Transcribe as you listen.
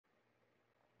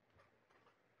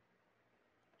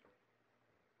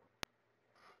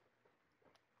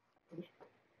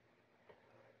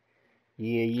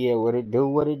Yeah, what it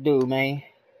do, man?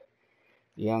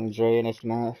 Young Dre and this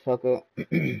motherfucker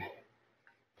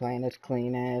playing this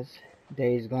clean ass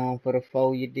Days Gone for the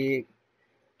foe, you dig?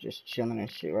 Just chilling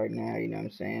and shit right now, you know what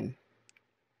I'm saying?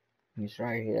 He's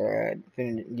right here,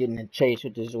 getting a chase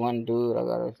with this one dude. I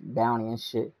got a bounty and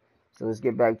shit. So let's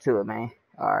get back to it, man.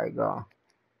 Alright, go.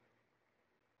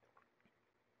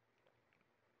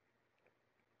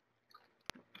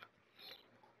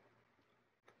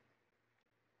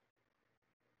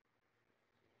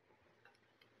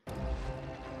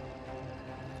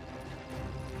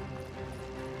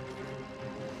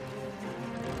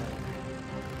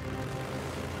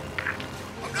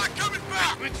 I'm not coming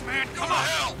back! Lynch man, Go come to on!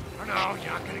 hell! Oh, no,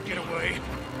 you're not gonna get away.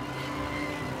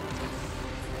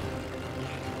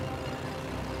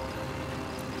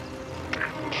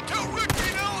 Tell Ricky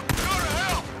and Ellen to go to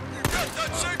hell! You got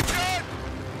that same Chad?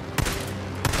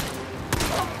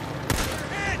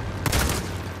 Hit!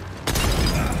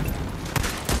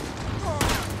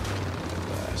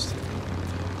 Blast.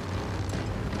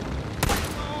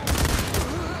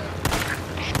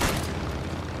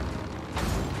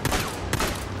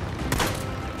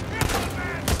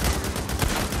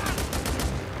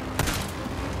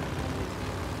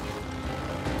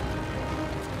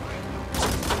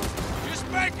 Just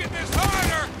making this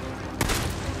harder!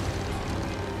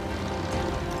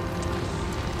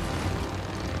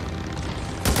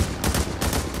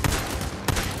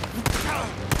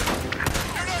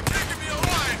 You're not taking me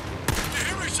alive! You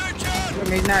hear me say, Chad? I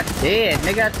mean, not dead.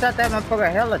 Nigga, I shot that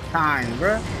motherfucker hella time,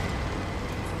 bruh.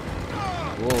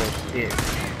 Whoa, shit.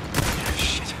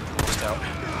 Shit, almost out.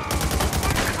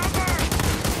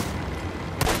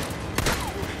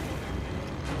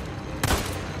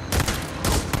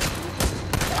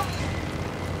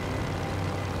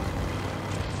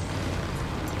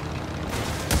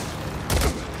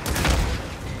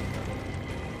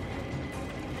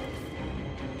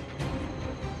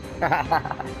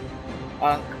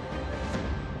 Unk.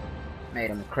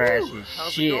 Made him crash his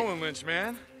How's shit. it going, Lynch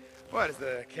man? What, is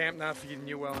the camp not feeding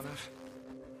you well enough?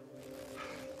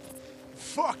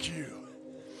 Fuck you!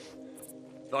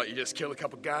 Thought you just killed a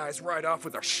couple guys right off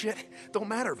with our shit? Don't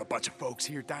matter if a bunch of folks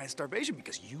here die of starvation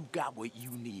because you got what you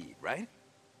need, right?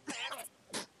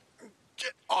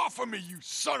 Get off of me, you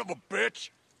son of a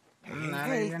bitch!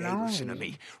 Hey, listen to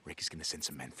me. Rick is gonna send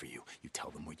some men for you. You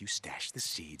tell them where you stashed the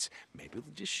seeds. Maybe they'll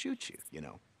just shoot you, you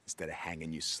know, instead of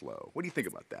hanging you slow. What do you think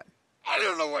about that? I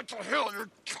don't know what the hell you're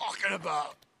talking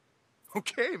about.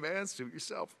 Okay, man, suit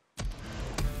yourself.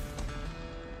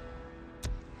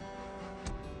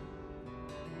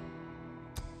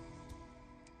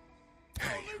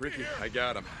 Hey, Ricky, I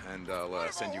got him, and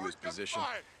I'll send you his position.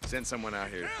 Send someone out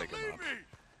here to pick him up.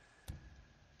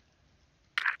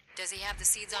 Does he have the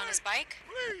seeds on his bike?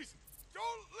 Please, don't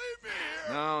leave me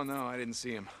here. No, I didn't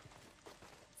see him.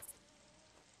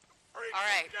 All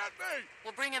right.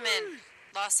 We'll bring him in.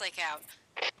 Lost Lake out.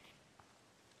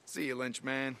 See you, Lynch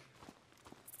man.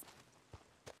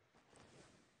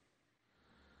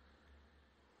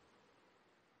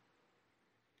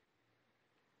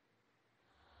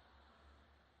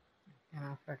 Can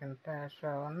I fucking pass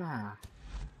out? Nah.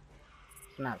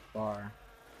 It's not far.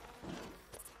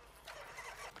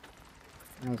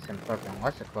 I need some fucking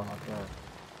what's it called, though?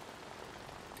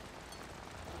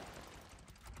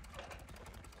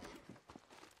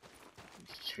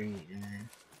 Street, man.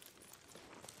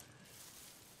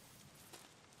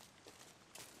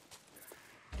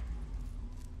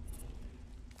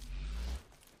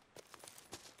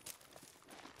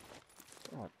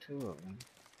 Oh, two of them.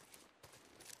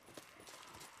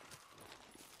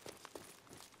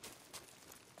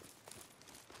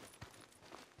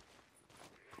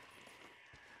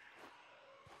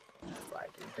 Like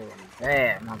it's doing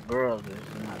bad. My girls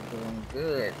is not doing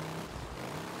good.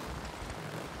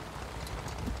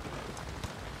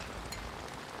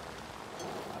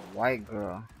 My white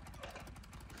girl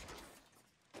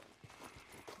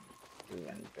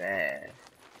doing bad.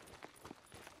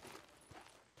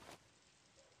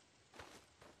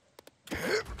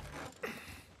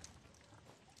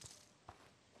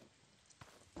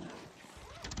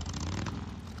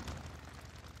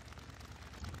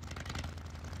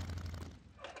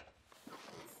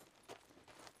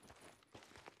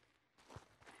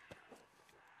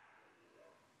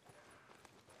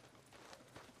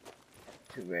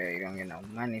 Too bad you don't get no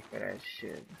money for that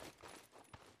shit.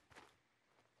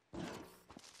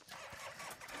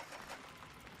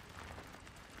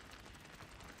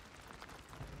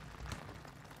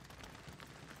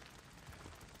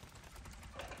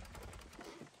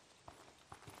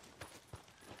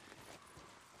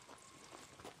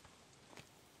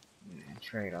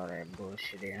 trade all that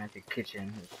bullshit in at the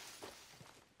kitchen.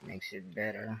 It makes it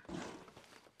better.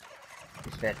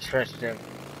 It's that trust step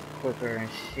quicker and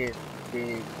shit.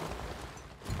 Big.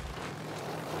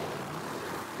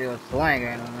 Still swinging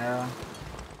them now.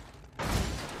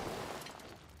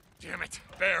 Damn it,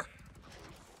 Bear.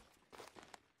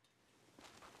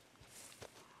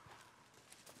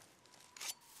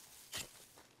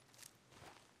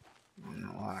 I don't know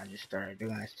why I just started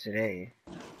doing this today.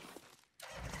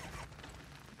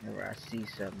 Whenever I see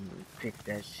something, we pick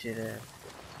that shit up.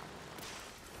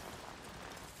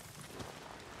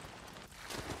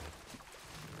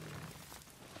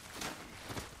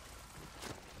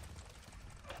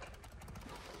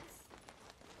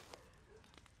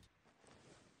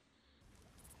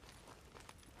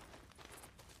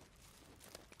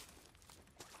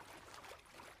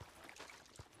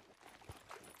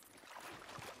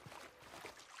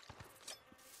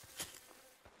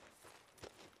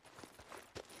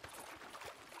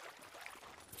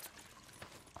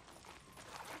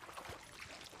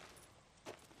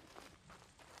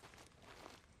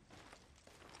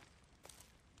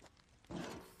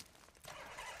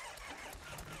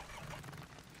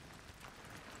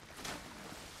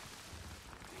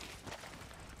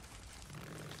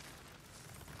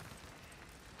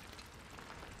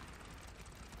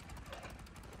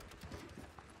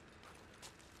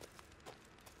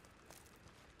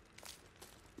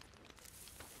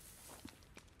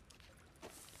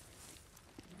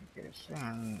 Get a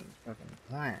sound fucking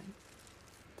plan.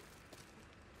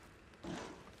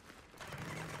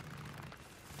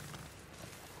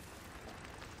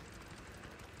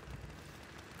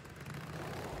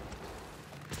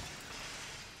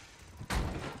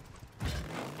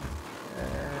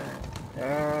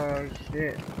 Oh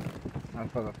shit.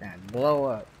 Motherfucker finna blow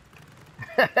up.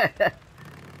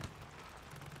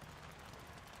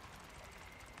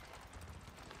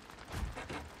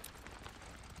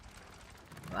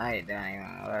 Light don't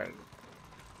even work.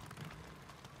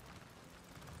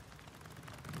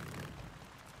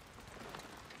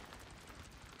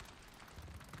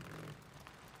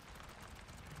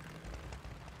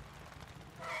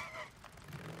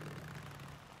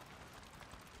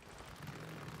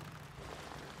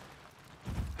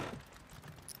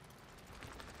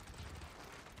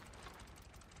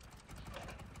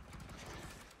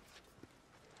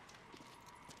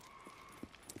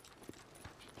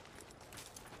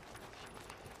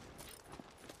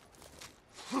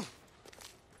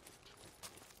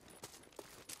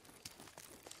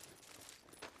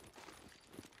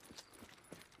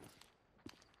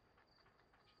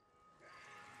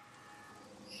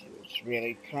 It's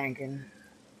really cranking.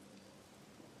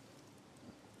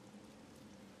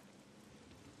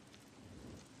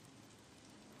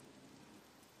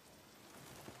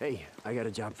 Hey, I got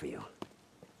a job for you.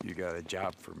 You got a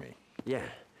job for me. Yeah,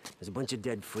 there's a bunch of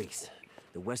dead freaks.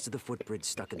 The west of the footbridge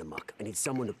stuck in the muck. I need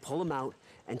someone to pull them out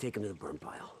and take them to the burn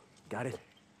pile. Got it?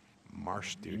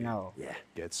 Marsh duty. No. Yeah.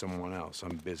 Get someone else.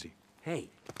 I'm busy. Hey,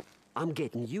 I'm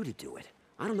getting you to do it.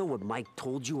 I don't know what Mike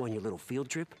told you on your little field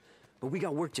trip, but we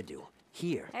got work to do.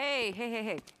 Here.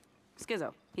 Hey.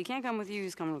 Skizzo, he can't come with you,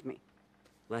 he's coming with me.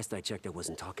 Last I checked, I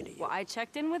wasn't talking to you. Well, I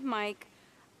checked in with Mike.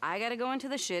 I gotta go into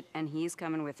the shit, and he's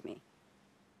coming with me.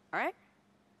 All right?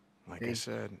 Like I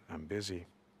said, I'm busy.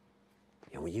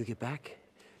 And when you get back,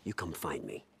 you come find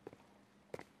me.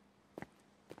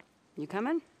 You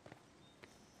coming?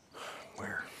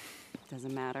 Where?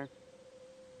 Doesn't matter.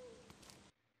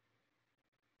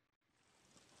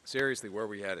 Seriously, where are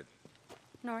we headed?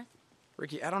 North.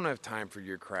 Ricky, I don't have time for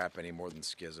your crap any more than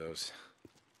Skizzo's.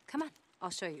 Come on, I'll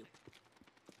show you.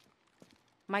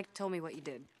 Mike told me what you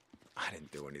did. I didn't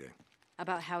do anything.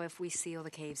 About how if we seal the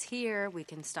caves here, we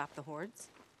can stop the hordes.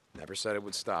 Never said it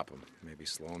would stop him. Maybe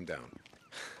slow him down.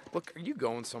 Look, are you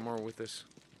going somewhere with this?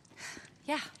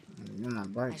 Yeah,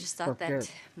 I I just thought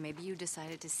that maybe you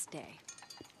decided to stay.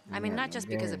 I mean, not just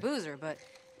because of Boozer, but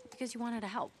because you wanted to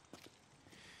help.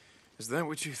 Is that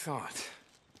what you thought?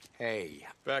 Hey,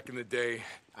 back in the day,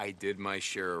 I did my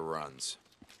share of runs.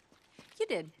 You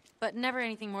did, but never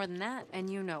anything more than that, and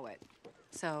you know it.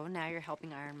 So now you're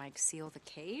helping Iron Mike seal the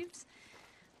caves?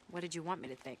 What did you want me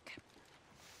to think?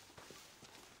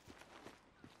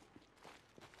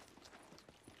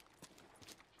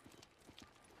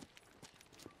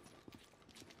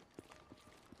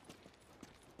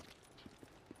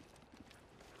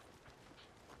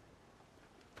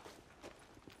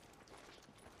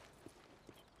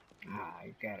 Ah,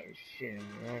 you got her shit,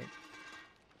 right?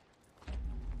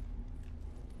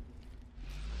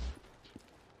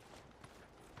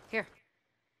 Here.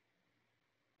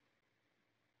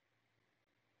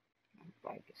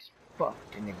 Like it's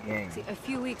fucked in the game. See, a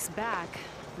few weeks back,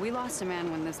 we lost a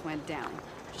man when this went down,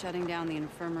 shutting down the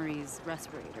infirmary's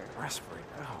respirator. Respirator?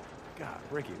 Oh, God.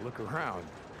 Ricky, look around.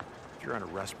 If you're on a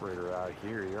respirator out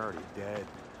here, you're already dead.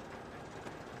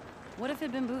 What if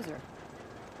it'd been Boozer?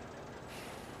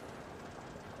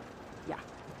 Yeah,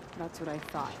 that's what I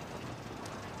thought.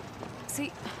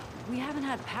 See, we haven't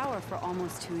had power for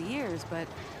almost 2 years, but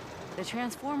the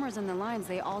transformers and the lines,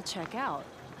 they all check out.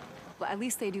 Well, at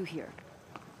least they do here.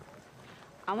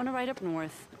 I want to ride up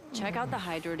north, check out the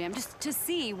hydro dam, just to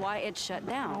see why it shut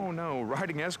down. Oh, no.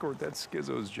 Riding escort, that's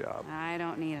Skizzo's job. I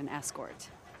don't need an escort.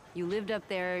 You lived up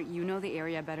there, you know the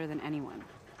area better than anyone.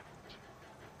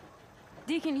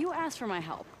 Deacon, you asked for my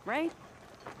help, right?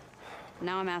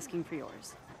 Now I'm asking for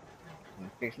yours. You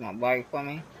fix my bike for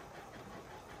me?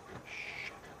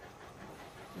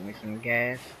 Give me some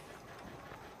gas.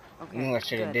 Okay, You know I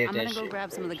should've good. did I'm that gonna go shit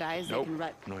grab some of the guys Nope. that can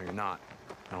run. No, you're not.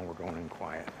 No, we're going in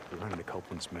quiet. We run into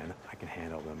Copeland's men. I can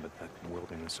handle them, but that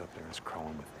wilderness up there is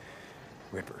crawling with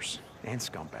rippers and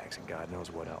scumbags and God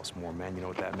knows what else. More men, you know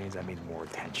what that means? That means more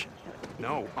attention.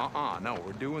 No, no,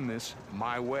 we're doing this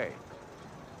my way.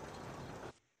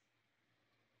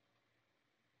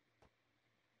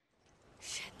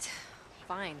 Shit.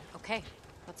 Fine. Okay.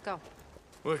 Let's go.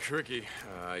 Look, Ricky,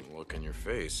 look in your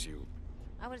face.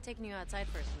 I would have taken you outside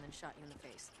first and then shot you in the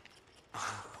face.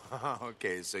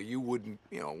 Okay, so you wouldn't,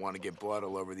 want to get blood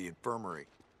all over the infirmary.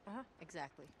 Uh-huh.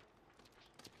 Exactly.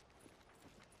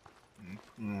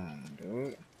 Come on,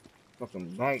 dude.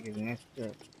 Fucking bike is messed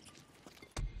up.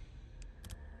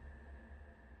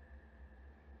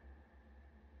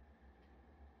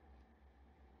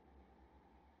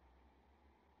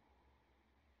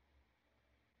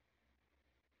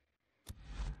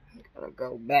 Gotta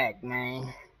go back,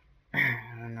 man.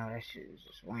 I don't know, that shit is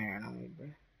just wearing on me, bro.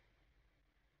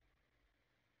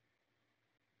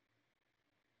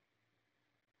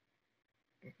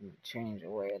 It can change the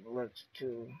way it looks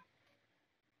too.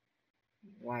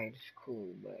 White is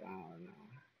cool, but I don't know.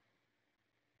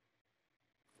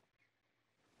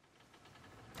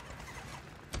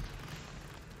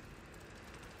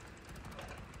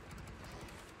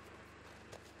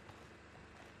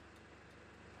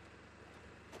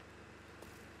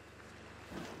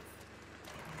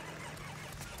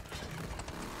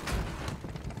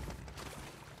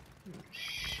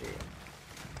 Shit.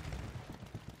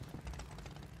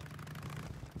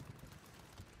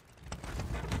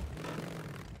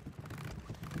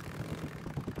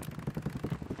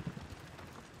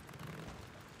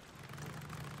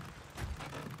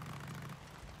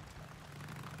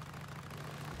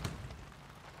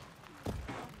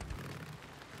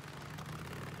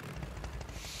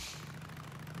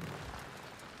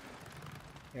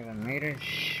 Elevator.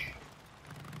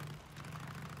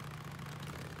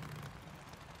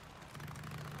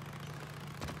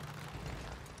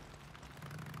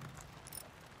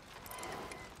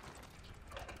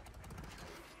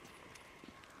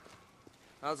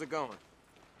 How's it going?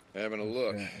 Having a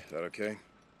look. Is that okay?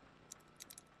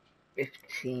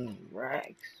 15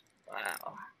 racks.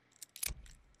 Wow.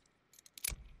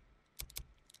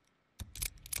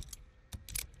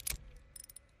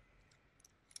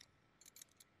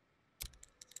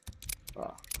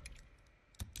 Fuck.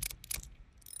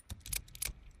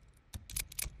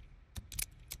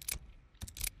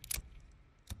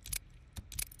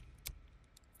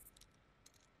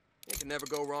 You can never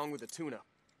go wrong with a tuna.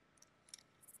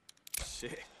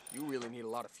 Shit, you really need a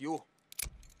lot of fuel.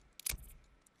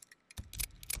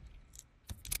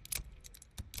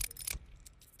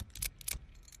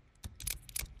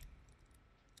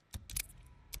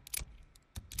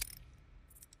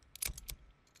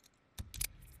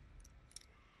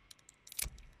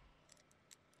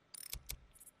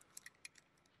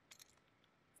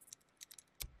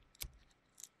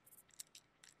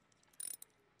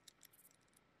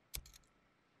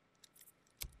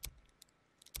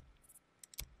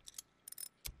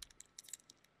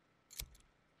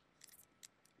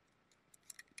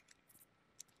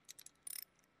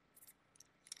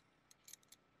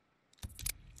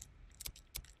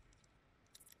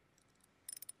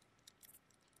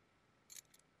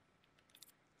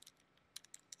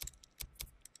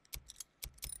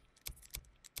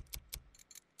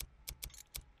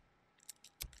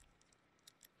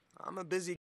 I'm a busy